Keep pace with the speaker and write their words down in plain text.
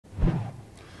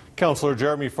Councillor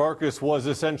Jeromy Farkas was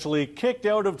essentially kicked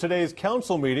out of today's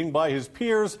council meeting by his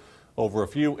peers over a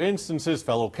few instances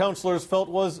fellow councillors felt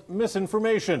was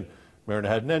misinformation. Mayor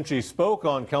Hadnenchi spoke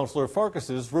on Councillor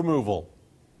Farkas's removal.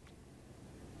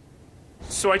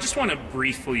 So I just want to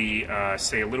briefly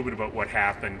say a little bit about what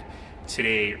happened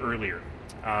today earlier.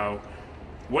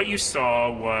 What you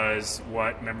saw was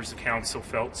what members of council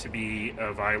felt to be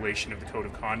a violation of the Code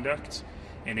of Conduct,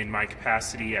 and in my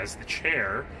capacity as the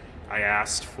chair, I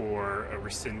asked for a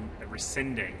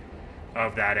rescinding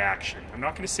of that action. I'm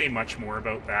not going to say much more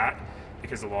about that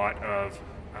because a lot of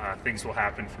things will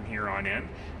happen from here on in.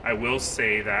 I will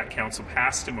say that council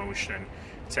passed a motion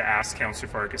to ask Councillor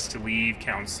Farkas to leave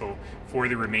council for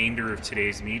the remainder of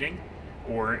today's meeting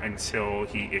or until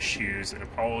he issues an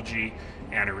apology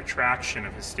and a retraction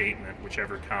of his statement,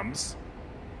 whichever comes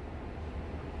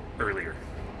earlier.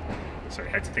 So I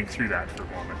had to think through that for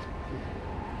a moment.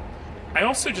 I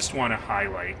also just want to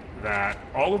highlight that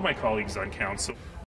all of my colleagues on council